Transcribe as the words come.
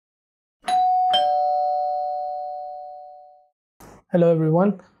Hello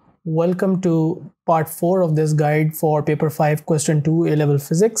everyone, welcome to part 4 of this guide for paper 5 question 2 A-level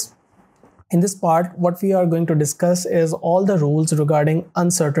physics. In this part, what we are going to discuss is all the rules regarding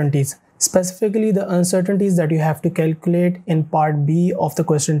uncertainties, specifically the uncertainties that you have to calculate in part B of the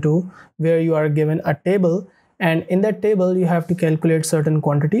question 2, where you are given a table, and in that table you have to calculate certain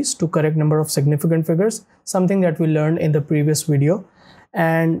quantities to correct number of significant figures, something that we learned in the previous video.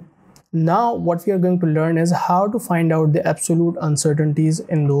 And now what we are going to learn is how to find out the absolute uncertainties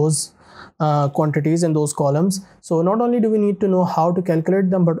in those quantities in those columns. So not only do we need to know how to calculate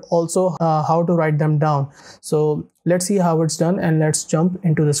them, but also how to write them down. So let's see how it's done, and let's jump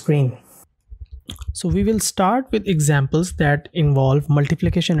into the screen. So we will start with examples that involve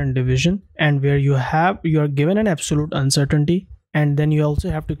multiplication and division, and where you are given an absolute uncertainty, and then you also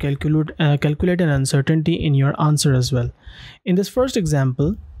have to calculate an uncertainty in your answer as well. In this first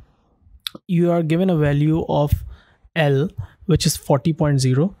example, you are given a value of L, which is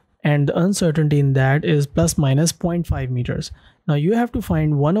 40.0, and the uncertainty in that is plus minus 0.5 meters. Now you have to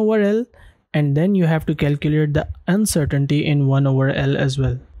find 1 over L, and then you have to calculate the uncertainty in 1 over L as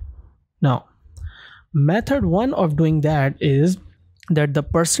well. Now method 1 of doing that is that the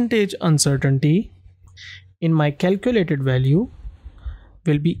percentage uncertainty in my calculated value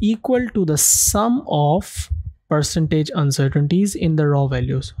will be equal to the sum of percentage uncertainties in the raw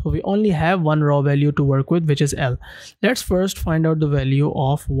values. So we only have one raw value to work with, which is L. Let's first find out the value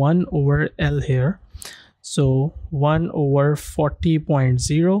of 1 over L here. So 1 over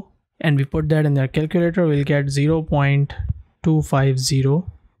 40.0, and we put that in our calculator, we'll get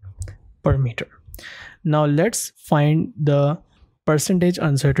 0.250 per meter. Now let's find the percentage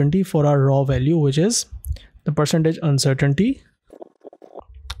uncertainty for our raw value, which is the percentage uncertainty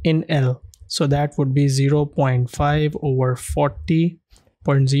in L. So that would be 0.5 over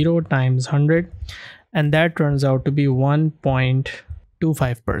 40.0 times 100, and that turns out to be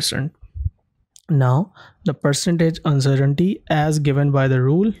 1.25%. Now the percentage uncertainty as given by the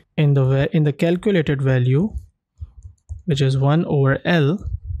rule in the calculated value, which is 1 over L,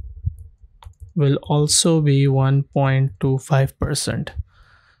 will also be 1.25%.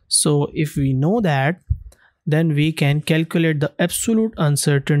 So if we know that, then we can calculate the absolute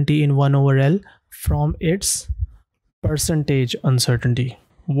uncertainty in 1 over L from its percentage uncertainty.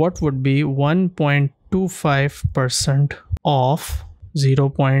 What would be 1.25% of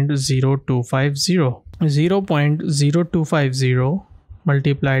 0.0250? 0.0250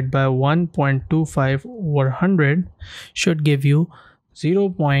 multiplied by 1.25 over 100 should give you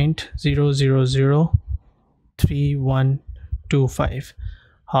 0.0003125.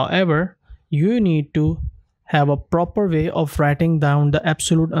 However, you need to have a proper way of writing down the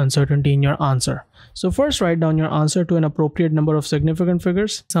absolute uncertainty in your answer. So first, write down your answer to an appropriate number of significant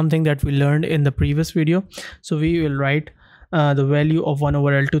figures, something that we learned in the previous video. So we will write the value of 1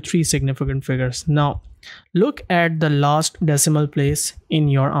 over L to 3 significant figures. Now look at the last decimal place in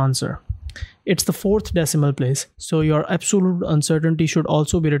your answer. It's the 4th decimal place, so your absolute uncertainty should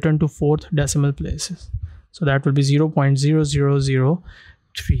also be written to 4th decimal places. So that will be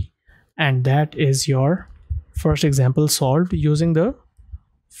 0.0003, and that is your first example solved using the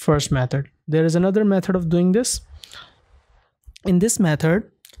first method. There is another method of doing this. In this method,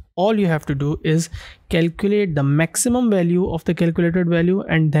 all you have to do is calculate the maximum value of the calculated value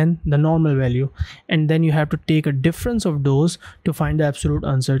and then the normal value, and then you have to take a difference of those to find the absolute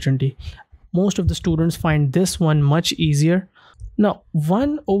uncertainty. Most of the students find this one much easier. Now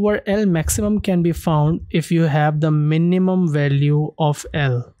 1 over L maximum can be found if you have the minimum value of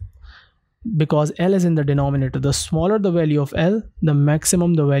L, because L is in the denominator. The smaller the value of L, the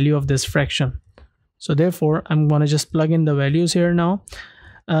maximum the value of this fraction. So therefore I'm going to just plug in the values here now.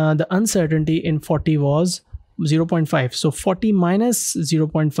 The uncertainty in 40 was 0.5, so 40 minus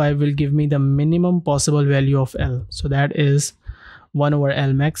 0.5 will give me the minimum possible value of L. So that is 1 over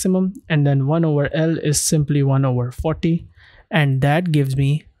L maximum, and then 1 over L is simply 1 over 40, and that gives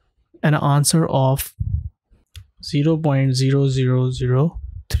me an answer of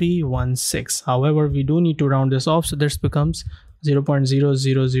 0.000316. However, we do need to round this off, so this becomes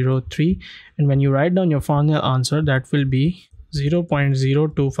 0.0003, and when you write down your final answer, that will be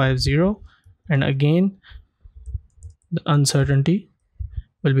 0.0250, and again the uncertainty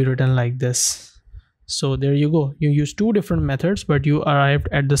will be written like this. So there you go. You use two different methods, but you arrived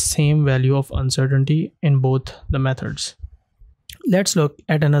at the same value of uncertainty in both the methods. Let's look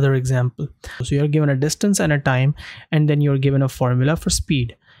at another example. So you're given a distance and a time, and then you're given a formula for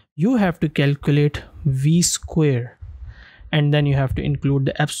speed. You have to calculate v square, and then you have to include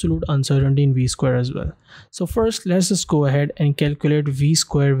the absolute uncertainty in v square as well. So first, let's just go ahead and calculate v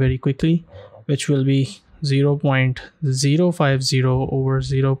square very quickly, which will be 0.050 over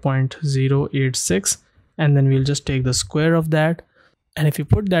 0.086, and then we'll just take the square of that, and if you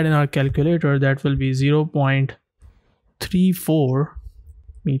put that in our calculator, that will be 0.34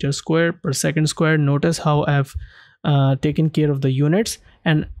 meter square per second square. Notice how I've taken care of the units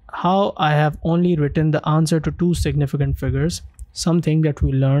and how I have only written the answer to two significant figures, something that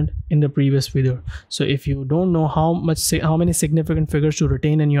we learned in the previous video. So if you don't know how many significant figures to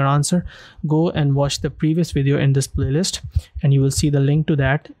retain in your answer, go and watch the previous video in this playlist, and you will see the link to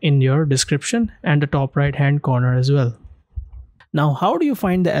that in your description and the top right hand corner as well. Now, how do you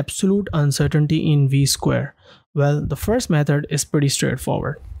find the absolute uncertainty in v square? Well, the first method is pretty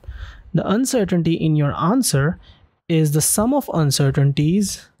straightforward. The uncertainty in your answer is the sum of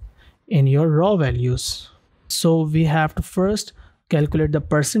uncertainties in your raw values. So we have to first calculate the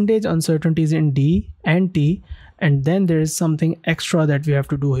percentage uncertainties in D and T, and then there is something extra that we have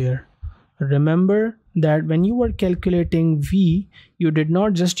to do here. Remember that when you were calculating V, you did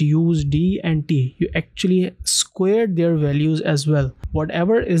not just use D and T, you actually squared their values as well.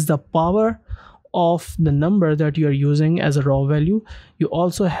 Whatever is the power of the number that you are using as a raw value, you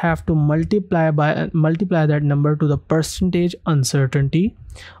also have to multiply that number to the percentage uncertainty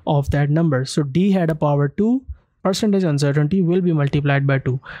of that number. So D had a power 2, percentage uncertainty will be multiplied by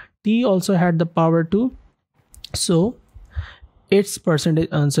 2. T also had the power 2, so its percentage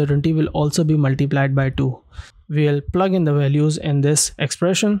uncertainty will also be multiplied by 2. We'll plug in the values in this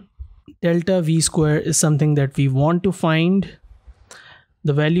expression. Delta V square is something that we want to find.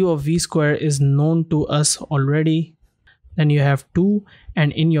 The value of V square is known to us already. Then you have 2,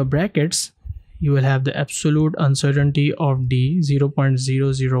 and in your brackets you will have the absolute uncertainty of D,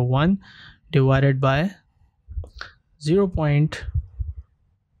 0.001 divided by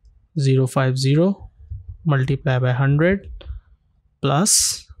 0.050 multiplied by 100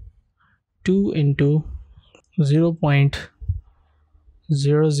 plus 2 into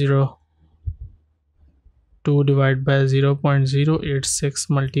 0.002 divided by 0.086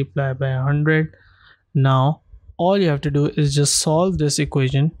 multiplied by 100. Now all you have to do is just solve this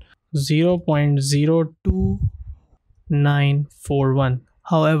equation, 0.02941.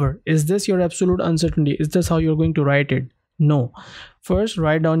 However, is this your absolute uncertainty? Is this how you're going to write it? No. First,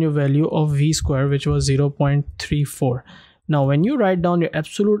 write down your value of V square, which was 0.34. Now when you write down your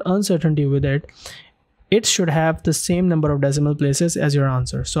absolute uncertainty with it, it should have the same number of decimal places as your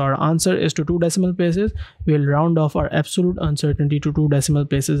answer. So our answer is to 2 decimal places. We'll round off our absolute uncertainty to 2 decimal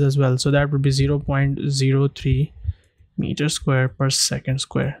places as well. So that would be 0.03 meter square per second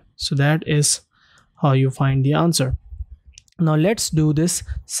square. So that is how you find the answer. Now let's do this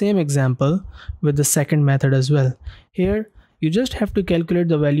same example with the second method as well. Here you just have to calculate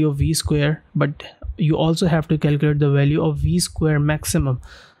the value of V square, but you also have to calculate the value of V square maximum,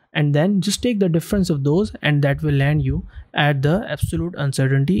 and then just take the difference of those, and that will land you at the absolute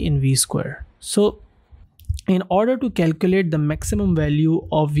uncertainty in V square. So in order to calculate the maximum value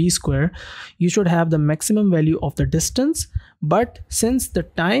of V square, you should have the maximum value of the distance, but since the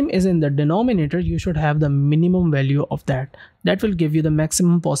time is in the denominator, you should have the minimum value of that. That will give you the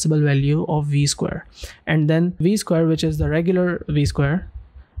maximum possible value of V square. And then V square, which is the regular V square,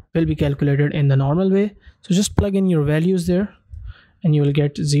 will be calculated in the normal way. So just plug in your values there and you will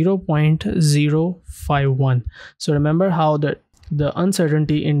get 0.051. So remember how the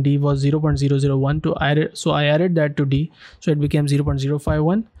uncertainty in D was 0.001, so I added that to D, so it became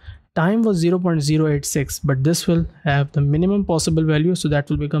 0.051. Time was 0.086, but this will have the minimum possible value, so that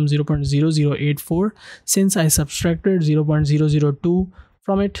will become 0.0084. Since I subtracted 0.002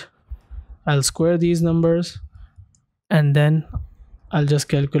 from it, I'll square these numbers and then I'll just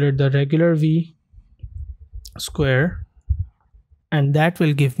calculate the regular V square, and that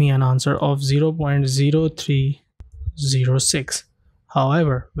will give me an answer of 0.0306.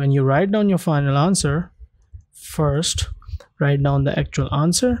 However, when you write down your final answer, first write down the actual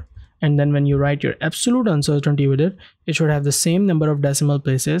answer, and then when you write your absolute uncertainty with it, it should have the same number of decimal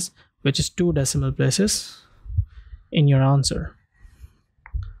places, which is 2 decimal places in your answer.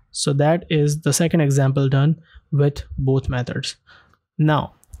 So that is the second example done with both methods.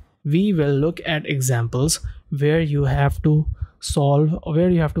 Now we will look at examples where you have to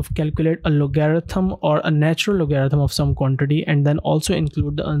calculate a logarithm or a natural logarithm of some quantity, and then also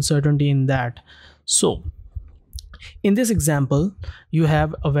include the uncertainty in that. So in this example, you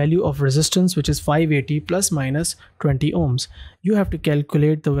have a value of resistance which is 580 plus minus 20 ohms. You have to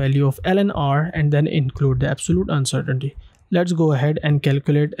calculate the value of ln R and then include the absolute uncertainty. Let's go ahead and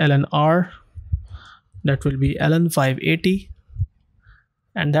calculate ln R. That will be ln 580,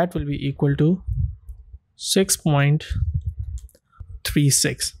 and that will be equal to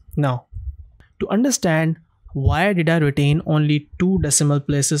 6.36. Now To understand why did I retain only 2 decimal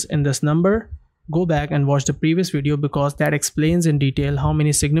places in this number, go back and watch the previous video because that explains in detail how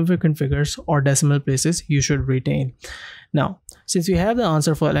many significant figures or decimal places you should retain. Now, since we have the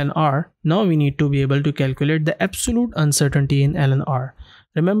answer for ln r, now we need to be able to calculate the absolute uncertainty in ln r.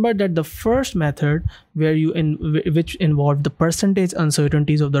 Remember that the first method which involved the percentage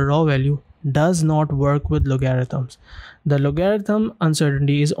uncertainties of the raw value does not work with logarithms. The logarithm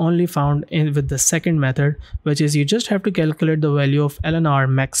uncertainty is only found with the second method, which is you just have to calculate the value of ln r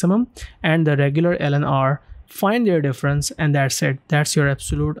maximum and the regular ln r, find their difference, and that's it. That's your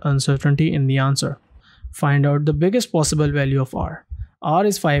absolute uncertainty in the answer. Find out the biggest possible value of r. R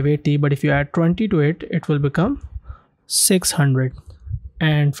is 580, but if you add 20 to it, it will become 600.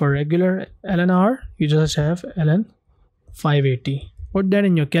 And for regular ln r, you just have ln 580. Put that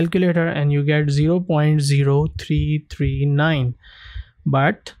in your calculator and you get 0.0339.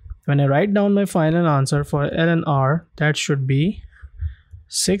 But when I write down my final answer for ln r, that should be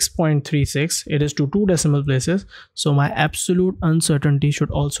 6.36. It is to 2 decimal places, so my absolute uncertainty should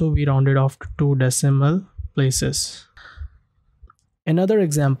also be rounded off to 2 decimal places. Another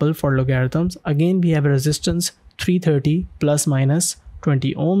example for logarithms, again we have a resistance 330 plus minus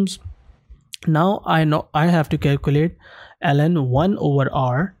 20 ohms. Now I know I have to calculate ln 1 over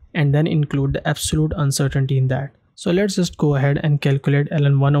r and then include the absolute uncertainty in that. So let's just go ahead and calculate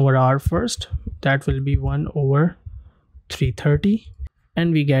ln 1 over r first. That will be 1 over 330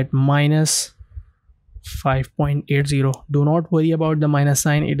 and we get minus 5.80. Do not worry about the minus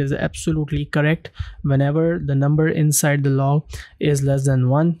sign, it is absolutely correct. Whenever the number inside the log is less than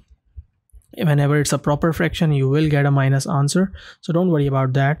 1, whenever it's a proper fraction, you will get a minus answer, so don't worry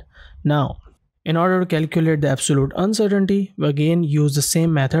about that. Now, in order to calculate the absolute uncertainty, we again use the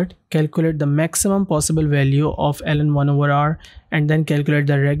same method. Calculate the maximum possible value of ln 1 over r and then calculate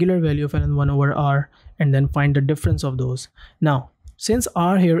the regular value of ln 1 over r and then find the difference of those. Now, since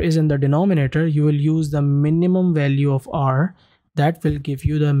r here is in the denominator, you will use the minimum value of r. That will give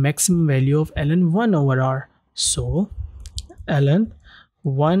you the maximum value of ln 1 over r. So, ln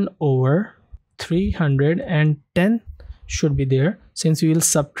 1 over 310 should be there, since we will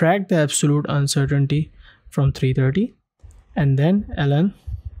subtract the absolute uncertainty from 330 and then ln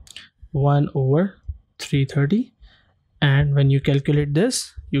 1 over 330, and when you calculate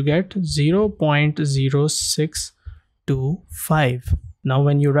this you get 0.0625. Now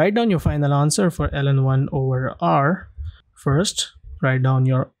when you write down your final answer for ln 1 over r, first write down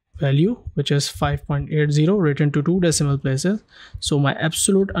your value, which is 5.80 written to 2 decimal places, so my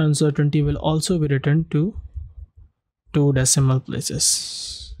absolute uncertainty will also be written to 2 decimal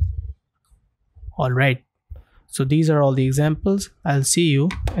places. Alright, so these are all the examples. I'll see you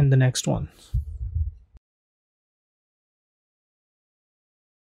in the next one.